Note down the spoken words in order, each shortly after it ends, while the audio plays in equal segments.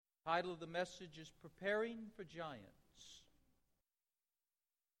title of the message is Preparing for Giants.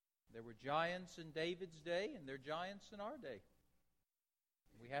 There were giants in David's day, and there are giants in our day.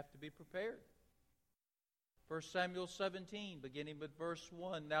 We have to be prepared. 1 Samuel 17, beginning with verse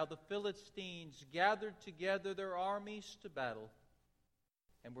 1. Now the Philistines gathered together their armies to battle,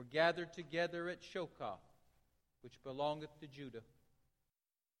 and were gathered together at Shochoh, which belongeth to Judah.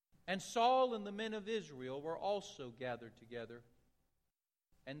 And Saul and the men of Israel were also gathered together,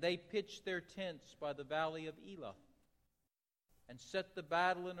 and they pitched their tents by the valley of Elah, and set the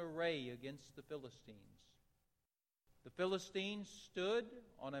battle in array against the Philistines. The Philistines stood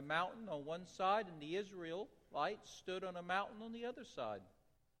on a mountain on one side, and the Israelites stood on a mountain on the other side.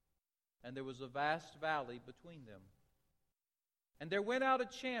 And there was a vast valley between them. And there went out a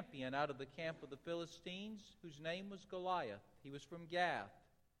champion out of the camp of the Philistines, whose name was Goliath. He was from Gath.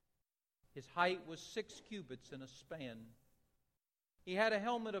 His height was 6 cubits and a span. He had a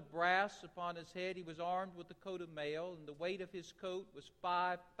helmet of brass upon his head. He was armed with a coat of mail, and the weight of his coat was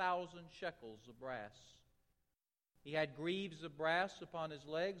 5,000 shekels of brass. He had greaves of brass upon his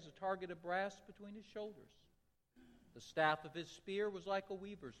legs, a target of brass between his shoulders. The staff of his spear was like a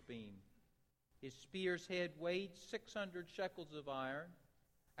weaver's beam. His spear's head weighed 600 shekels of iron,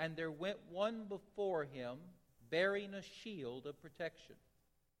 and there went one before him, bearing a shield of protection.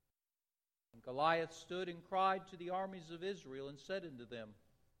 And Goliath stood and cried to the armies of Israel, and said unto them,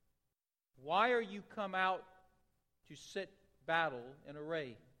 Why are you come out to set battle in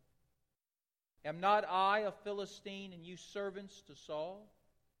array? Am not I a Philistine, and you servants to Saul?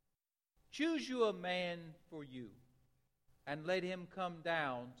 Choose you a man for you, and let him come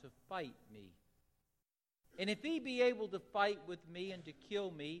down to fight me. And if he be able to fight with me and to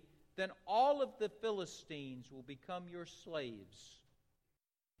kill me, then all of the Philistines will become your slaves.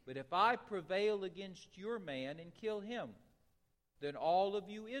 But if I prevail against your man and kill him, then all of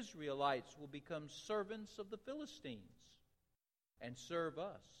you Israelites will become servants of the Philistines and serve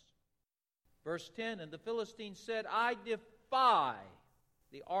us. Verse 10, and the Philistines said, I defy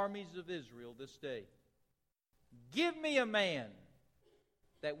the armies of Israel this day. Give me a man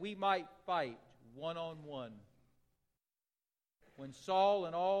that we might fight one-on-one. When Saul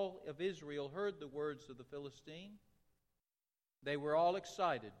and all of Israel heard the words of the Philistine, they were all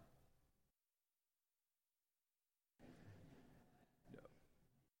excited. No.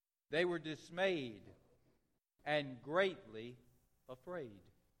 They were dismayed and greatly afraid.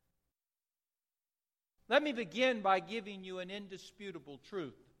 Let me begin by giving you an indisputable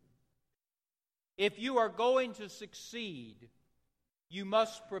truth. If you are going to succeed, you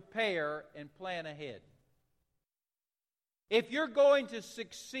must prepare and plan ahead. If you're going to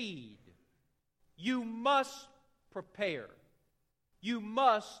succeed, you must prepare. You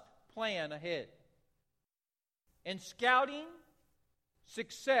must plan ahead. In scouting,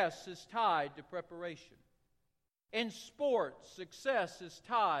 success is tied to preparation. In sports, success is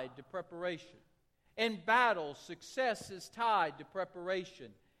tied to preparation. In battle, success is tied to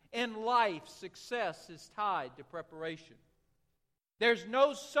preparation. In life, success is tied to preparation. There's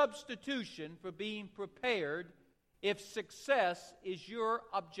no substitution for being prepared if success is your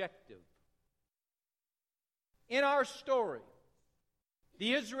objective. In our story,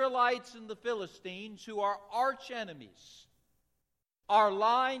 the Israelites and the Philistines, who are arch enemies, are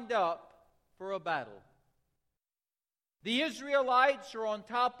lined up for a battle. The Israelites are on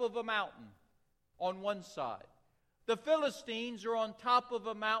top of a mountain on one side. The Philistines are on top of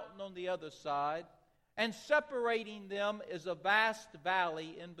a mountain on the other side, and separating them is a vast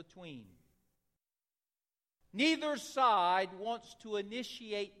valley in between. Neither side wants to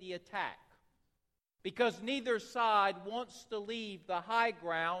initiate the attack, because neither side wants to leave the high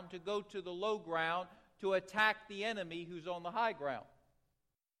ground to go to the low ground to attack the enemy who's on the high ground.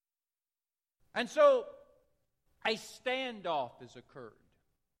 And so a standoff has occurred.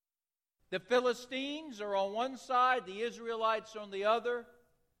 The Philistines are on one side, the Israelites on the other,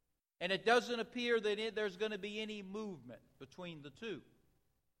 and it doesn't appear that there's going to be any movement between the two.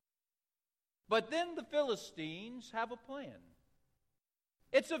 But then the Philistines have a plan.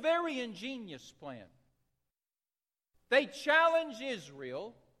 It's a very ingenious plan. They challenge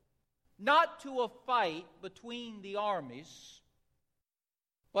Israel not to a fight between the armies,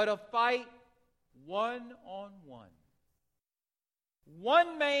 but a fight one-on-one.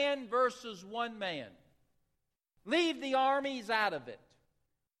 One man versus one man. Leave the armies out of it.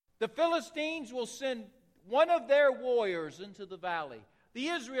 The Philistines will send one of their warriors into the valley. The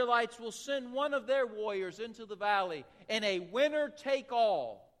Israelites will send one of their warriors into the valley in a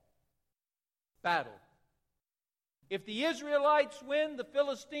winner-take-all battle. If the Israelites win, the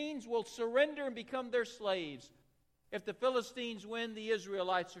Philistines will surrender and become their slaves. If the Philistines win, the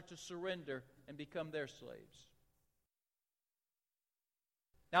Israelites are to surrender and become their slaves.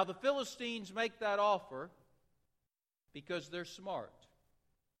 Now, the Philistines make that offer because they're smart.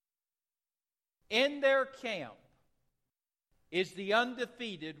 In their camp is the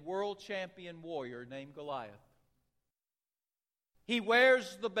undefeated world champion warrior named Goliath. He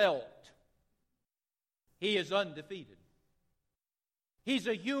wears the belt. He is undefeated. He's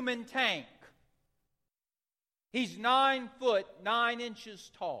a human tank. He's 9 foot 9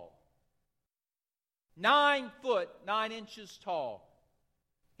 inches tall. 9 foot 9 inches tall.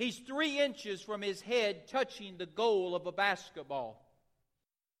 He's 3 inches from his head touching the goal of a basketball.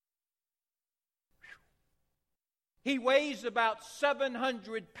 He weighs about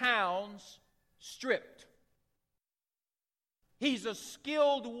 700 pounds stripped. He's a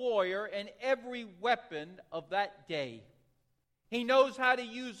skilled warrior in every weapon of that day. He knows how to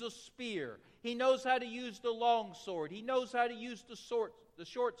use a spear. He knows how to use the long sword. He knows how to use the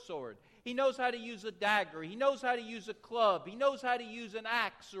short sword. He knows how to use a dagger. He knows how to use a club. He knows how to use an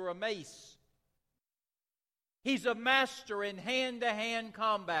axe or a mace. He's a master in hand-to-hand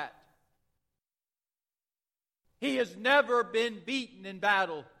combat. He has never been beaten in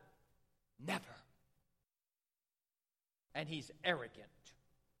battle. Never. And he's arrogant.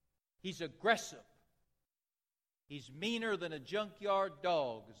 He's aggressive. He's meaner than a junkyard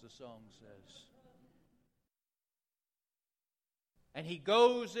dog, as the song says. And he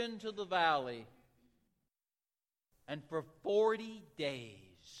goes into the valley, and for 40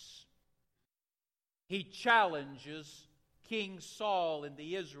 days, he challenges King Saul and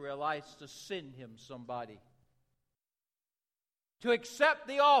the Israelites to send him somebody, to accept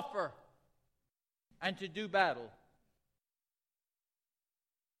the offer, and to do battle.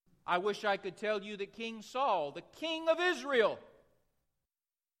 I wish I could tell you that King Saul, the king of Israel,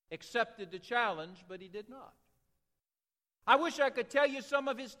 accepted the challenge, but he did not. I wish I could tell you some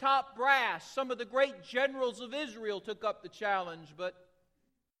of his top brass, some of the great generals of Israel took up the challenge, but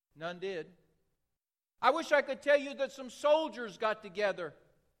none did. I wish I could tell you that some soldiers got together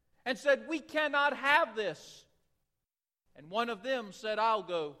and said, "We cannot have this." And one of them said, "I'll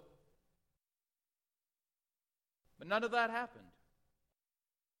go." But none of that happened.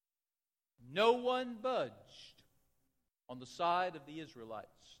 No one budged on the side of the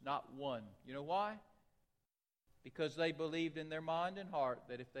Israelites. Not one. You know why? Because they believed in their mind and heart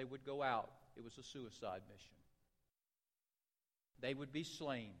that if they would go out, it was a suicide mission. They would be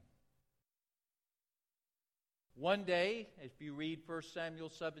slain. One day, if you read 1 Samuel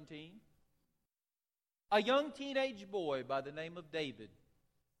 17, a young teenage boy by the name of David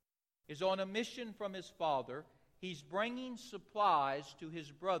is on a mission from his father. He's bringing supplies to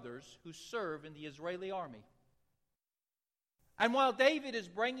his brothers who serve in the Israeli army. And while David is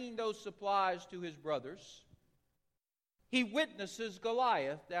bringing those supplies to his brothers, he witnesses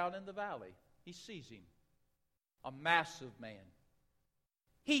Goliath down in the valley. He sees him, a massive man.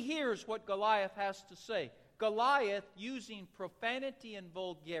 He hears what Goliath has to say. Goliath, using profanity and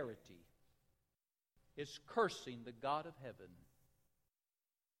vulgarity, is cursing the God of heaven.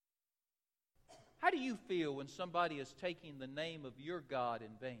 How do you feel when somebody is taking the name of your God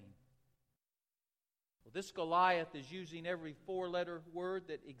in vain? Well, this Goliath is using every four-letter word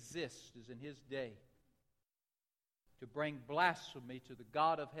that exists in his day to bring blasphemy to the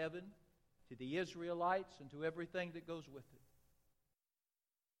God of heaven, to the Israelites, and to everything that goes with it.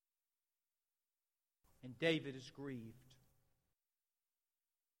 And David is grieved.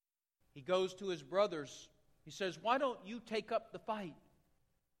 He goes to his brothers. He says, "Why don't you take up the fight?"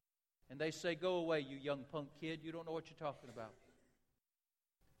 And they say, "Go away, you young punk kid. You don't know what you're talking about."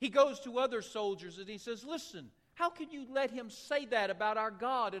 He goes to other soldiers and he says, "Listen, how can you let him say that about our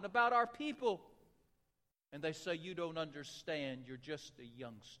God and about our people?" And they say, "You don't understand. You're just a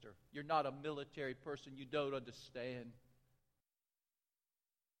youngster. You're not a military person. You don't understand."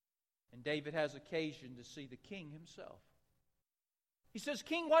 And David has occasion to see the king himself. He says,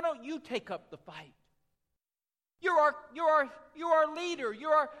 "King, why don't you take up the fight? You're our leader.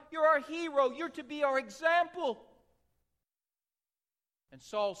 You're our hero. You're to be our example." And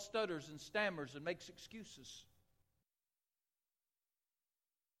Saul stutters and stammers and makes excuses.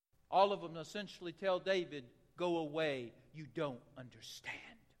 All of them essentially tell David, "Go away. You don't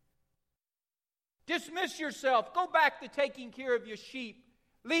understand. Dismiss yourself. Go back to taking care of your sheep.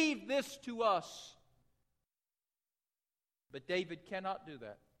 Leave this to us." But David cannot do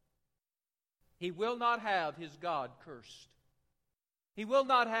that. He will not have his God cursed. He will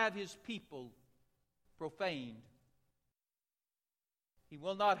not have his people profaned. He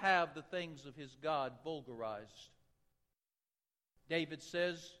will not have the things of his God vulgarized. David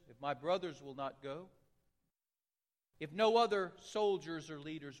says, "If my brothers will not go, If no other soldiers or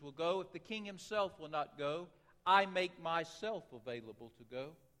leaders will go, if the king himself will not go, I make myself available to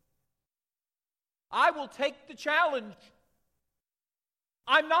go. I will take the challenge.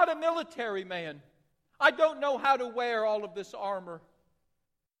 I'm not a military man. I don't know how to wear all of this armor.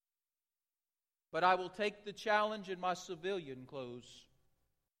 But I will take the challenge in my civilian clothes.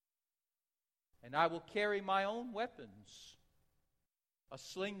 And I will carry my own weapons, a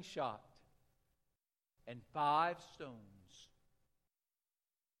slingshot, and 5 stones.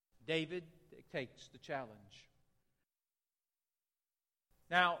 David takes the challenge.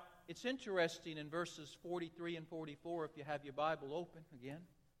 Now, it's interesting in verses 43 and 44, if you have your Bible open again,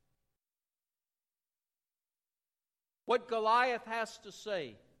 what Goliath has to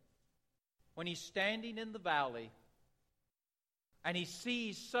say when he's standing in the valley and he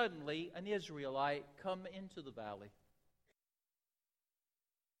sees suddenly an Israelite come into the valley.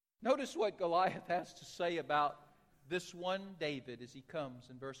 Notice what Goliath has to say about this one David as he comes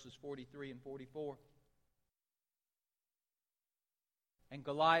in verses 43 and 44. And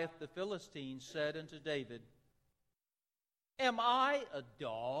Goliath the Philistine said unto David, Am I a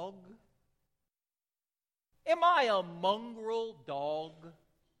dog? Am I a mongrel dog,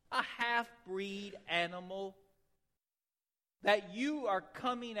 a half-breed animal, that you are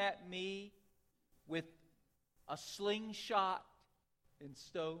coming at me with a slingshot and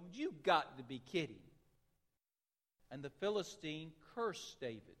stones? You've got to be kidding. And the Philistine cursed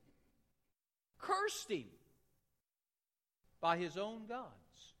David. Cursed him by his own gods.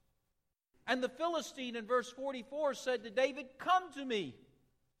 And the Philistine in verse 44 said to David, Come to me.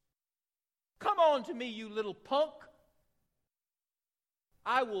 Come on to me, you little punk.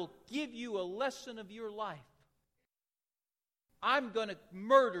 I will give you a lesson of your life. I'm going to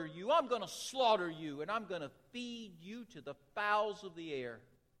murder you. I'm going to slaughter you. And I'm going to feed you to the fowls of the air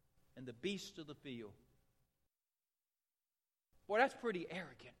and the beasts of the field. Boy, that's pretty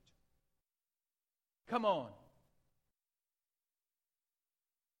arrogant. Come on.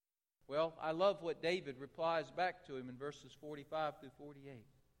 Well, I love what David replies back to him in verses 45 through 48.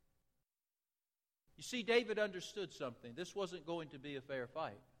 You see, David understood something. This wasn't going to be a fair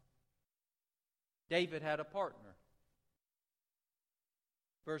fight. David had a partner.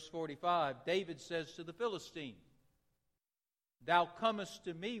 Verse 45, David says to the Philistine, Thou comest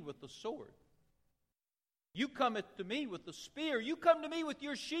to me with the sword. You cometh to me with the spear. You come to me with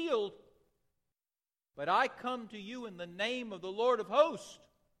your shield. But I come to you in the name of the Lord of hosts,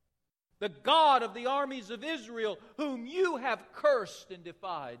 the God of the armies of Israel, whom you have cursed and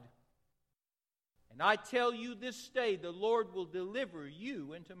defied. And I tell you this day, the Lord will deliver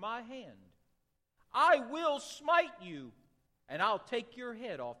you into my hand. I will smite you, and I'll take your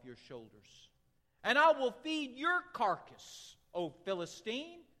head off your shoulders. And I will feed your carcass, O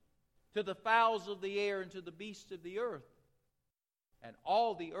Philistine, to the fowls of the air and to the beasts of the earth. And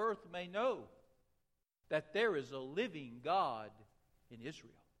all the earth may know that there is a living God in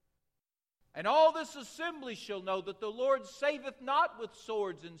Israel. And all this assembly shall know that the Lord saveth not with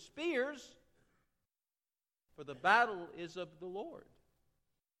swords and spears, for the battle is of the Lord,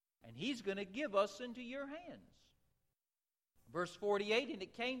 and He's going to give us into your hands. Verse 48, And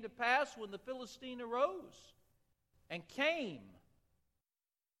it came to pass when the Philistine arose and came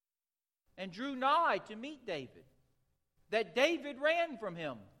and drew nigh to meet David, that David ran from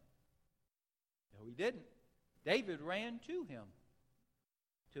him. No, he didn't. David ran to him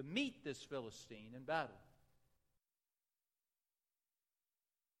to meet this Philistine in battle.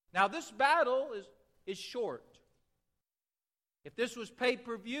 Now, this battle is short. If this was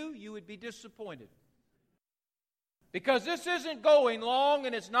pay-per-view, you would be disappointed. Because this isn't going long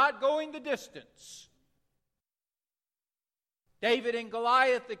and it's not going the distance. David and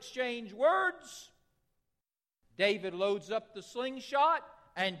Goliath exchange words. David loads up the slingshot,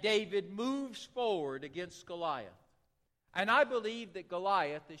 and David moves forward against Goliath. And I believe that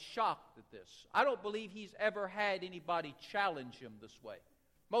Goliath is shocked at this. I don't believe he's ever had anybody challenge him this way.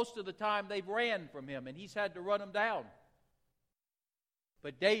 Most of the time they've ran from him, and he's had to run them down.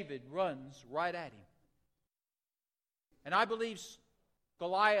 But David runs right at him. And I believe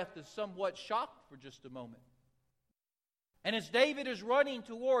Goliath is somewhat shocked for just a moment. And as David is running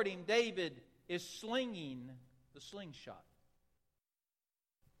toward him, David is slinging the slingshot.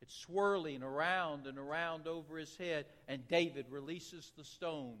 It's swirling around and around over his head, and David releases the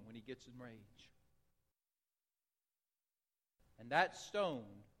stone when he gets in rage. And that stone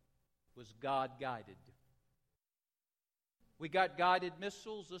was God-guided. We got guided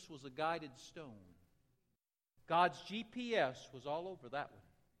missiles. This was a guided stone. God's GPS was all over that one.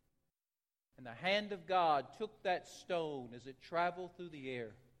 And the hand of God took that stone as it traveled through the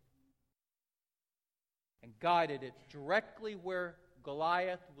air and guided it directly where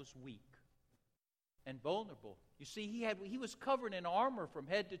Goliath was weak and vulnerable. You see, he was covered in armor from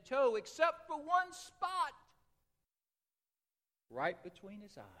head to toe except for one spot, right between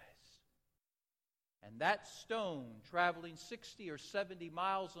his eyes. And that stone, traveling 60 or 70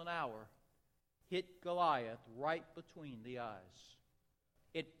 miles an hour, hit Goliath right between the eyes.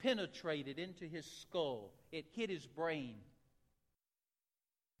 It penetrated into his skull. It hit his brain.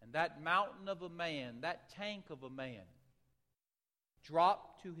 And that mountain of a man, that tank of a man,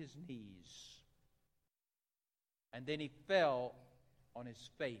 dropped to his knees. And then he fell on his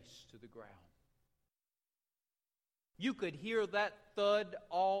face to the ground. You could hear that thud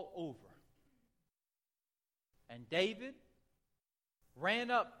all over. And David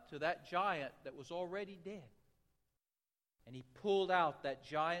ran up to that giant that was already dead. And he pulled out that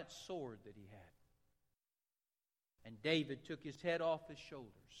giant sword that he had. And David took his head off his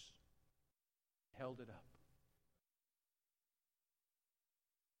shoulders, held it up.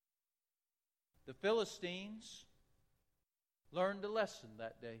 The Philistines learned a lesson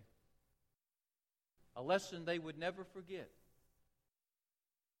that day. A lesson they would never forget.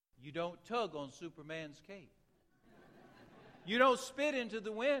 You don't tug on Superman's cape. You don't spit into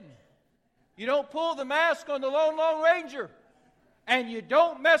the wind. You don't pull the mask on the Lone Ranger. And you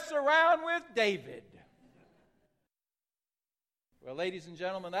don't mess around with David. Well, ladies and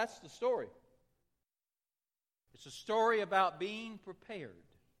gentlemen, that's the story. It's a story about being prepared.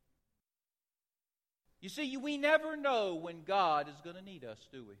 You see, we never know when God is going to need us,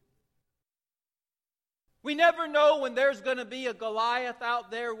 do we? We never know when there's going to be a Goliath out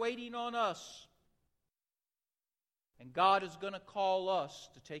there waiting on us. And God is going to call us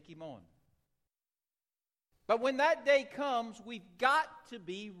to take him on. But when that day comes, we've got to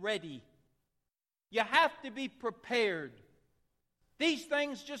be ready. You have to be prepared. These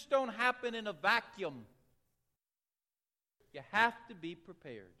things just don't happen in a vacuum. You have to be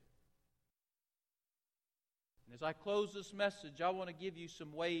prepared. And as I close this message, I want to give you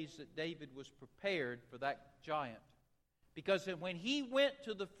some ways that David was prepared for that giant. Because when he went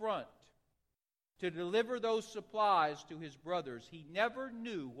to the front to deliver those supplies to his brothers, he never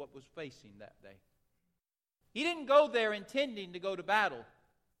knew what was facing that day. He didn't go there intending to go to battle.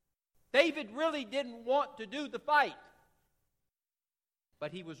 David really didn't want to do the fight.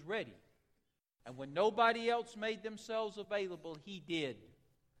 But he was ready. And when nobody else made themselves available, he did.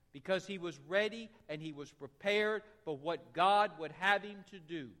 Because he was ready and he was prepared for what God would have him to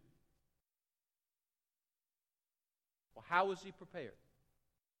do. Well, how was he prepared?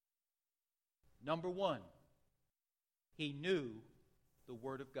 Number one, he knew the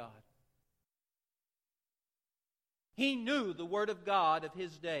Word of God. He knew the Word of God of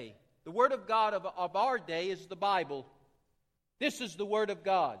his day. The Word of God of our day is the Bible. This is the Word of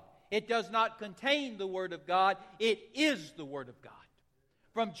God. It does not contain the Word of God. It is the Word of God.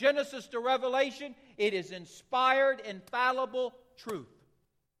 From Genesis to Revelation, it is inspired, infallible truth.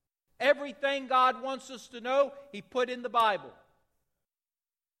 Everything God wants us to know, He put in the Bible.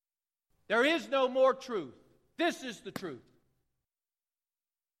 There is no more truth. This is the truth.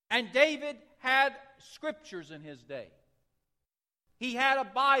 And David had scriptures in his day. He had a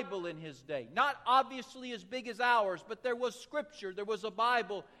Bible in his day. Not obviously as big as ours, but there was scripture, there was a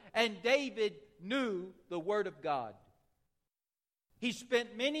Bible, and David knew the Word of God. He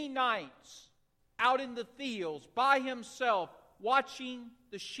spent many nights out in the fields by himself watching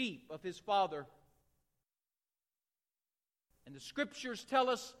the sheep of his father. And the scriptures tell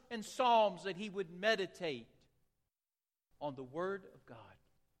us in Psalms that he would meditate on the Word of God.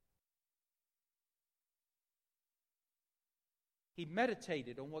 He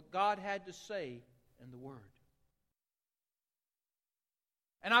meditated on what God had to say in the Word.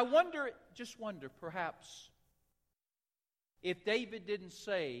 And I just wonder, perhaps, if David didn't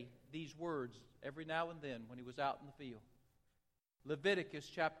say these words every now and then when he was out in the field. Leviticus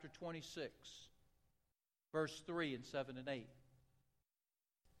chapter 26, verse 3 and 7 and 8.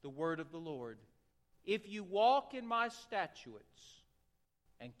 The word of the Lord. If you walk in my statutes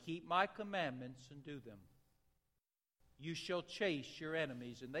and keep my commandments and do them, you shall chase your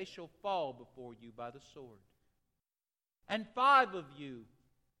enemies, and they shall fall before you by the sword. And 5 of you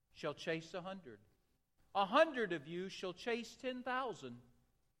shall chase 100. 100 of you shall chase 10,000,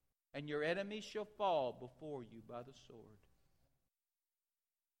 and your enemies shall fall before you by the sword.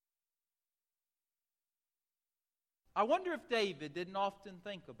 I wonder if David didn't often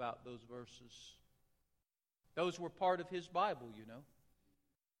think about those verses. Those were part of his Bible, you know.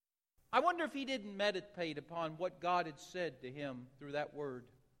 I wonder if he didn't meditate upon what God had said to him through that word.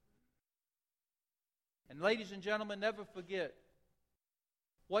 And ladies and gentlemen, never forget,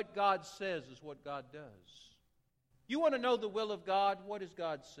 What God says is what God does. You want to know the will of God? What has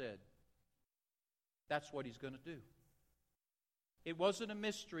God said? That's what He's going to do. It wasn't a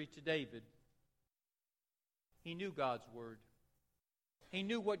mystery to David. He knew God's Word. He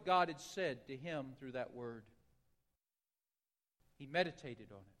knew what God had said to him through that Word. He meditated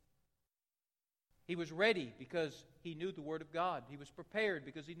on it. He was ready because he knew the Word of God. He was prepared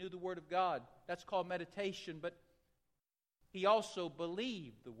because he knew the Word of God. That's called meditation, but he also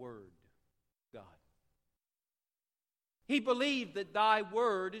believed the Word of God. He believed that Thy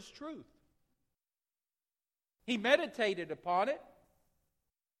Word is truth. He meditated upon it.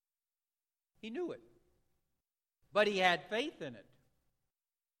 He knew it. But he had faith in it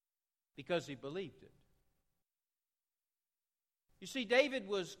because he believed it. You see, David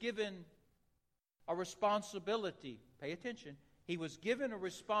was given a responsibility. Pay attention. He was given a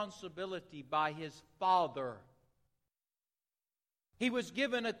responsibility by his father. He was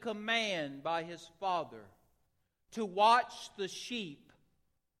given a command by his father to watch the sheep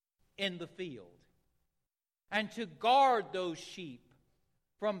in the field and to guard those sheep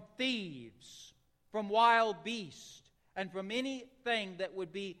from thieves, from wild beasts, and from anything that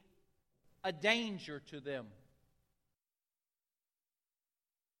would be a danger to them.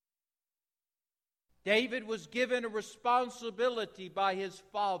 David was given a responsibility by his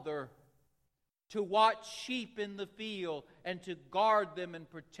father to watch sheep in the field and to guard them and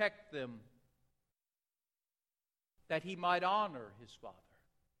protect them, that he might honor his father.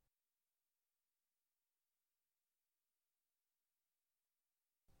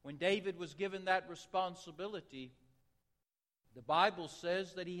 When David was given that responsibility, the Bible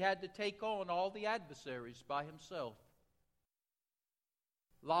says that he had to take on all the adversaries by himself.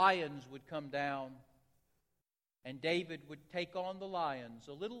 Lions would come down, and David would take on the lions.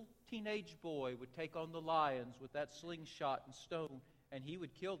 A little teenage boy would take on the lions with that slingshot and stone, and he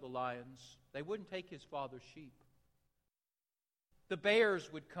would kill the lions. They wouldn't take his father's sheep. The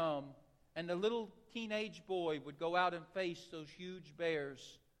bears would come, and the little teenage boy would go out and face those huge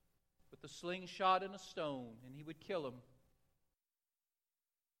bears with a slingshot and a stone, and he would kill them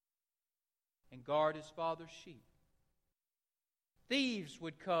and guard his father's sheep. Thieves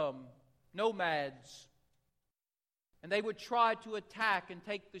would come, nomads, and they would try to attack and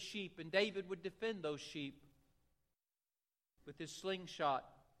take the sheep, and David would defend those sheep with his slingshot,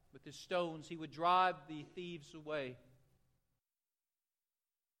 with his stones. He would drive the thieves away.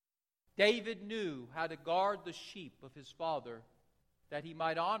 David knew how to guard the sheep of his father, that he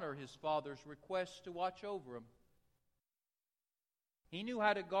might honor his father's request to watch over him. He knew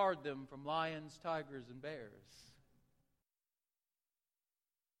how to guard them from lions, tigers, and bears.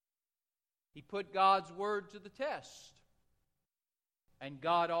 He put God's word to the test. And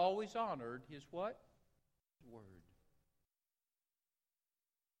God always honored his what? Word.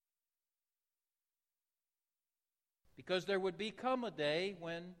 Because there would become a day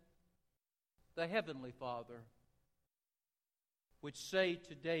when the Heavenly Father would say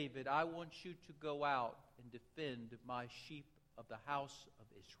to David, I want you to go out and defend my sheep of the house of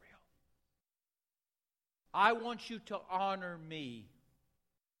Israel. I want you to honor me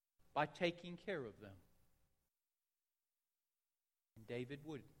by taking care of them. And David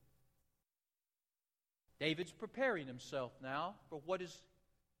would. David's preparing himself now for what is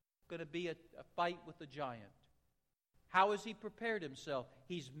going to be a fight with a giant. How has he prepared himself?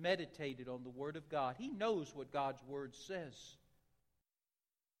 He's meditated on the Word of God. He knows what God's Word says.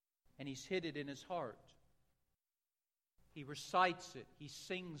 And he's hid it in his heart. He recites it. He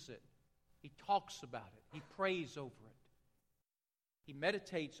sings it. He talks about it. He prays over it. He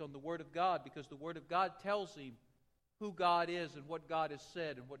meditates on the Word of God because the Word of God tells him who God is and what God has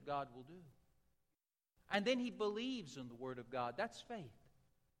said and what God will do. And then he believes in the Word of God. That's faith.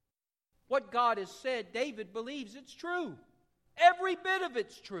 What God has said, David believes it's true. Every bit of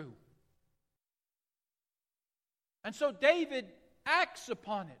it's true. And so David acts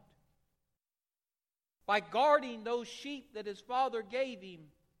upon it by guarding those sheep that his father gave him.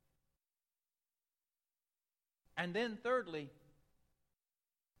 And then thirdly,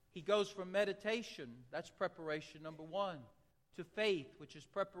 he goes from meditation, that's preparation number 1, to faith, which is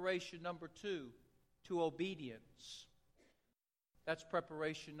preparation number 2, to obedience. That's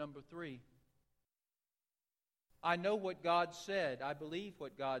preparation number 3. I know what God said. I believe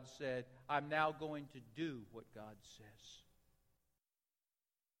what God said. I'm now going to do what God says.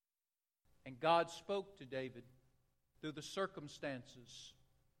 And God spoke to David through the circumstances.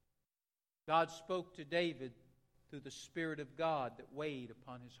 God spoke to David through the Spirit of God that weighed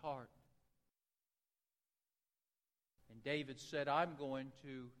upon his heart. And David said, I'm going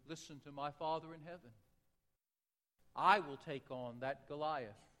to listen to my Father in heaven. I will take on that Goliath.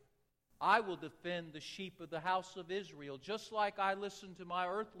 I will defend the sheep of the house of Israel, just like I listened to my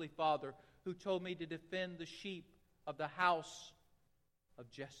earthly father who told me to defend the sheep of the house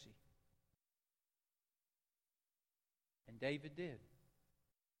of Jesse. And David did.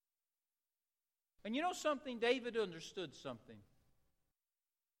 And you know something? David understood something.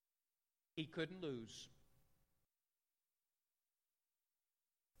 He couldn't lose.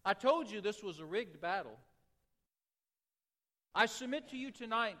 I told you this was a rigged battle. I submit to you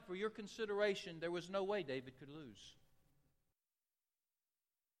tonight for your consideration, there was no way David could lose.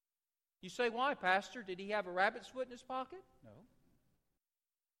 You say, why, Pastor? Did he have a rabbit's foot in his pocket? No.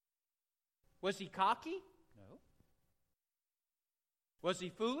 Was he cocky? No. Was he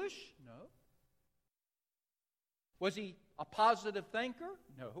foolish? No. Was he a positive thinker?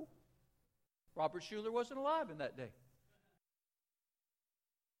 No. Robert Schuller wasn't alive in that day.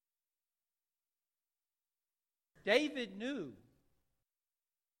 David knew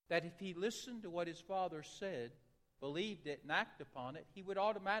that if he listened to what his father said, believed it, and acted upon it, he would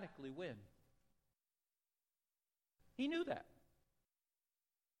automatically win. He knew that.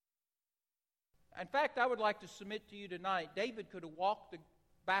 In fact, I would like to submit to you tonight, David could have walked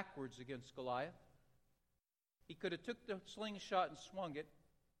backwards against Goliath. He could have took the slingshot and swung it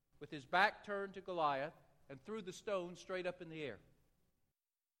with his back turned to Goliath and threw the stone straight up in the air.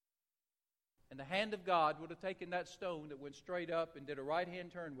 And the hand of God would have taken that stone that went straight up and did a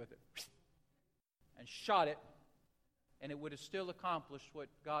right-hand turn with it and shot it, and it would have still accomplished what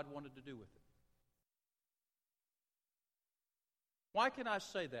God wanted to do with it. Why can I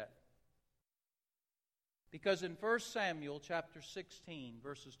say that? Because in 1 Samuel chapter 16,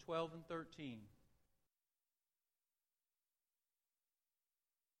 verses 12 and 13,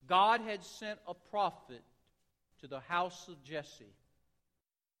 God had sent a prophet to the house of Jesse.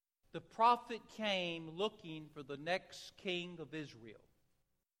 The prophet came looking for the next king of Israel.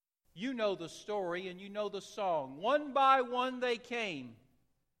 You know the story and you know the song. One by one they came.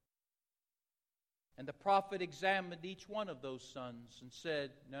 And the prophet examined each one of those sons and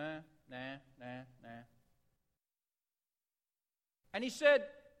said, nah. And he said,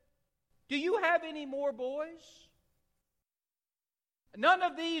 do you have any more boys? None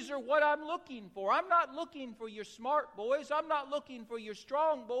of these are what I'm looking for. I'm not looking for your smart boys. I'm not looking for your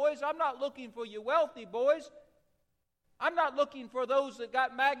strong boys. I'm not looking for your wealthy boys. I'm not looking for those that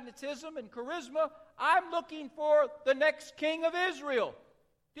got magnetism and charisma. I'm looking for the next king of Israel.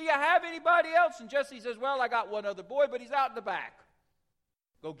 Do you have anybody else? And Jesse says, well, I got one other boy, but he's out in the back.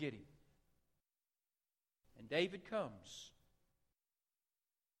 Go get him. And David comes.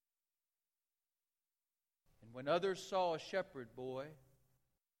 And when others saw a shepherd boy,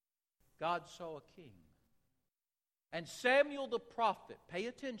 God saw a king. And Samuel the prophet, pay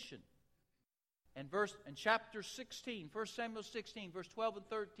attention, in chapter 16, 1 Samuel 16, verse 12 and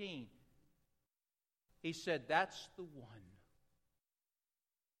 13, he said, that's the one.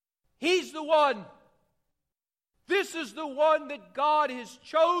 He's the one. This is the one that God has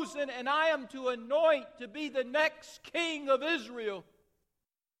chosen, and I am to anoint to be the next king of Israel.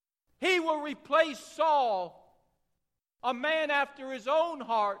 He will replace Saul, a man after his own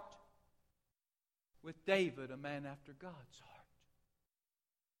heart, with David, a man after God's heart.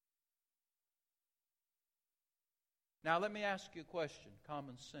 Now let me ask you a question,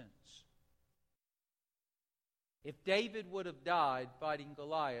 common sense. If David would have died fighting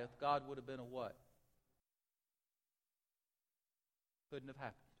Goliath, God would have been a what? Couldn't have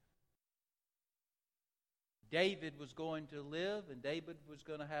happened. David was going to live and David was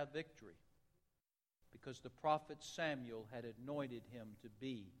going to have victory because the prophet Samuel had anointed him to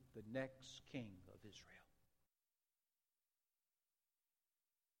be the next king of Israel.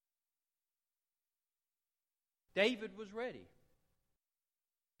 David was ready.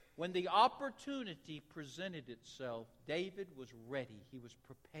 When the opportunity presented itself, David was ready. He was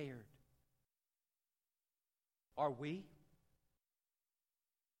prepared. Are we?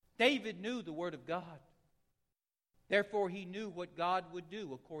 David knew the Word of God. Therefore, he knew what God would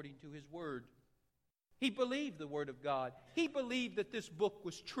do according to His Word. He believed the Word of God. He believed that this book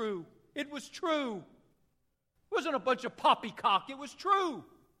was true. It was true. It wasn't a bunch of poppycock. It was true.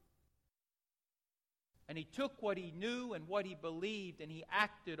 And he took what he knew and what he believed and he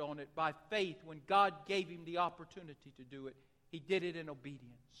acted on it by faith when God gave him the opportunity to do it. He did it in obedience.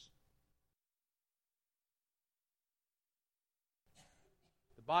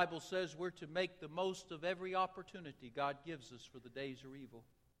 The Bible says we're to make the most of every opportunity God gives us, for the days are evil.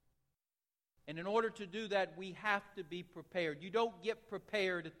 And in order to do that, we have to be prepared. You don't get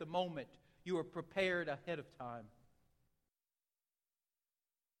prepared at the moment. You are prepared ahead of time.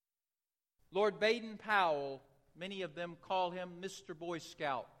 Lord Baden-Powell Many of them call him Mr. Boy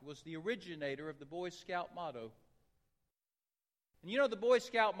Scout. He was the originator of the Boy Scout motto. And you know the Boy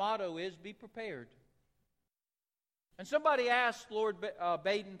Scout motto is, be prepared. And somebody asked Lord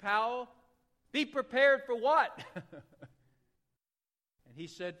Baden-Powell, be prepared for what? And he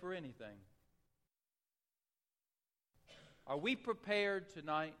said, for anything. Are we prepared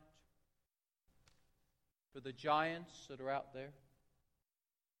tonight for the giants that are out there?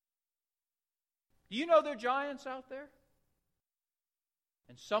 Do you know there are giants out there?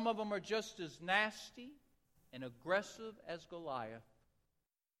 And some of them are just as nasty and aggressive as Goliath.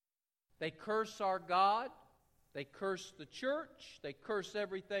 They curse our God. They curse the church. They curse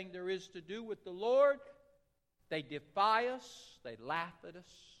everything there is to do with the Lord. They defy us. They laugh at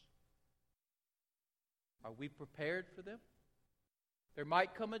us. Are we prepared for them? There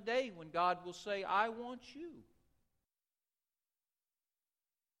might come a day when God will say, I want you.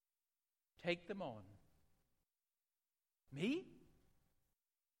 Take them on. Me?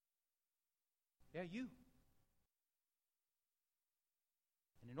 Yeah, you.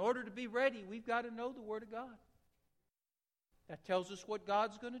 And in order to be ready, we've got to know the Word of God. That tells us what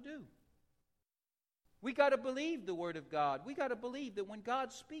God's going to do. We got to believe the Word of God. We got to believe that when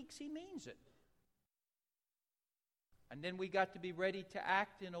God speaks, He means it. And then we got to be ready to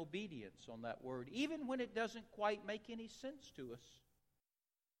act in obedience on that Word, even when it doesn't quite make any sense to us.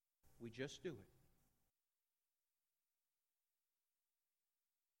 We just do it.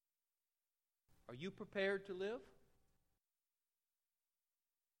 Are you prepared to live?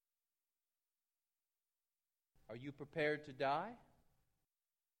 Are you prepared to die?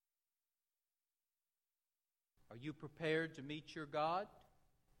 Are you prepared to meet your God?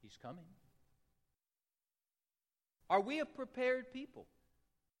 He's coming. Are we a prepared people?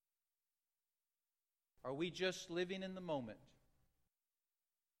 Are we just living in the moment,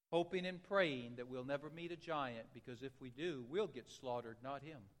 hoping and praying that we'll never meet a giant, because if we do, we'll get slaughtered, not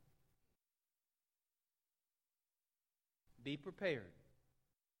him? Be prepared.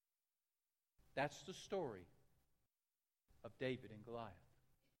 That's the story of David and Goliath.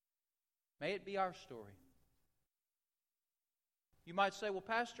 May it be our story. You might say, well,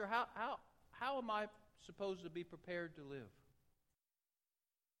 Pastor, how am I supposed to be prepared to live?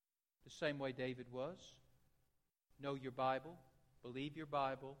 The same way David was. Know your Bible, believe your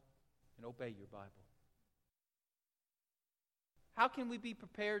Bible, and obey your Bible. How can we be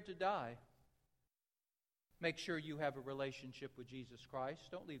prepared to die? Make sure you have a relationship with Jesus Christ.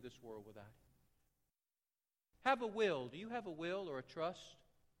 Don't leave this world without it. Have a will. Do you have a will or a trust?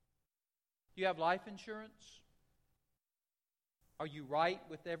 Do you have life insurance? Are you right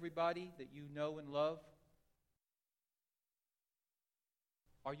with everybody that you know and love?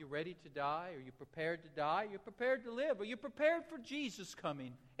 Are you ready to die? Are you prepared to die? Are you prepared to live? Are you prepared for Jesus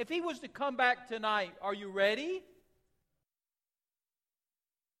coming? If He was to come back tonight, are you ready?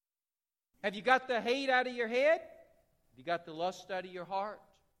 Have you got the hate out of your head? Have you got the lust out of your heart?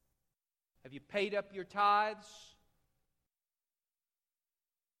 Have you paid up your tithes?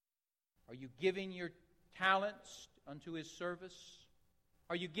 Are you giving your talents unto His service?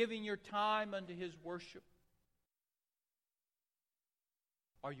 Are you giving your time unto His worship?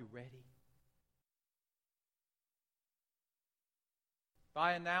 Are you ready? If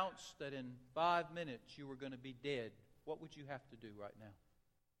I announced that in 5 minutes you were going to be dead, what would you have to do right now?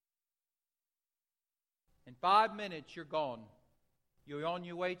 In 5 minutes you're gone. You're on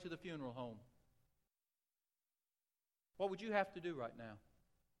your way to the funeral home. What would you have to do right now?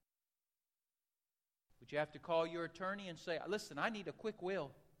 Would you have to call your attorney and say, listen, I need a quick will?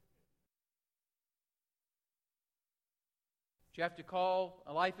 Would you have to call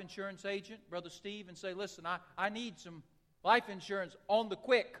a life insurance agent, Brother Steve, and say, listen, I need some life insurance on the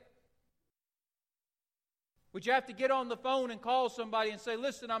quick? Would you have to get on the phone and call somebody and say,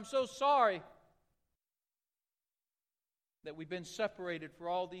 listen, I'm so sorry that we've been separated for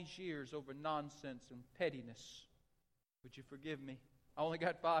all these years over nonsense and pettiness. Would you forgive me? I only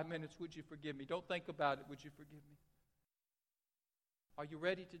got 5 minutes. Would you forgive me? Don't think about it. Would you forgive me? Are you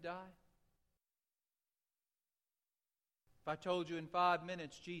ready to die? If I told you in 5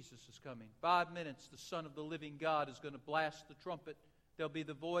 minutes Jesus is coming, 5 minutes the Son of the living God is going to blast the trumpet, there'll be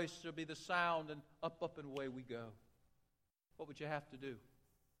the voice, there'll be the sound, and up and away we go. What would you have to do?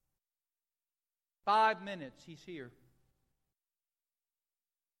 5 minutes, He's here.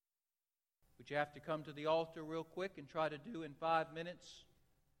 Would you have to come to the altar real quick and try to do in 5 minutes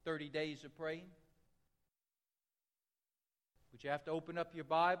 30 days of praying? Would you have to open up your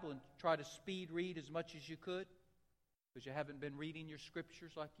Bible and try to speed read as much as you could? Because you haven't been reading your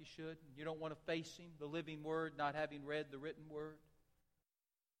scriptures like you should. You don't want to face Him, the living Word, not having read the written Word.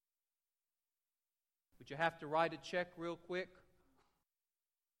 Would you have to write a check real quick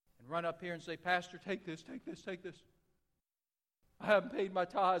and run up here and say, Pastor, take this, take this, take this. I haven't paid my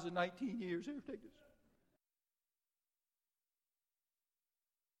tithes in 19 years. Here, take this.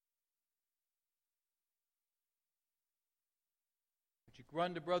 Would you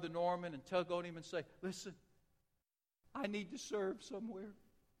run to Brother Norman and tug on him and say, listen, I need to serve somewhere.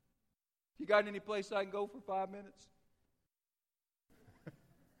 You got any place I can go for 5 minutes?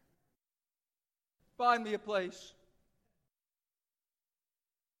 Find me a place.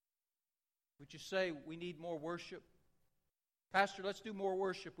 Would you say we need more worship? Pastor, let's do more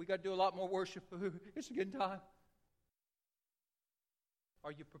worship. We got to do a lot more worship. It's getting time.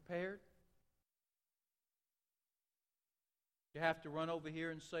 Are you prepared? You have to run over here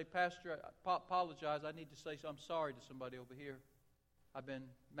and say, Pastor, I apologize. I need to say I'm sorry to somebody over here. I've been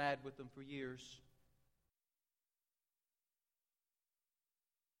mad with them for years.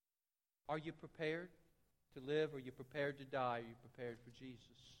 Are you prepared to live? Are you prepared to die? Are you prepared for Jesus?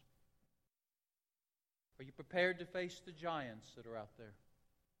 Are you prepared to face the giants that are out there?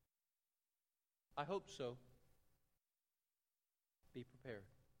 I hope so. Be prepared.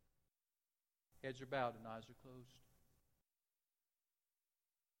 Heads are bowed and eyes are closed.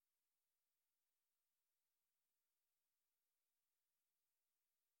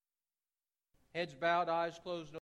 Heads bowed, eyes closed.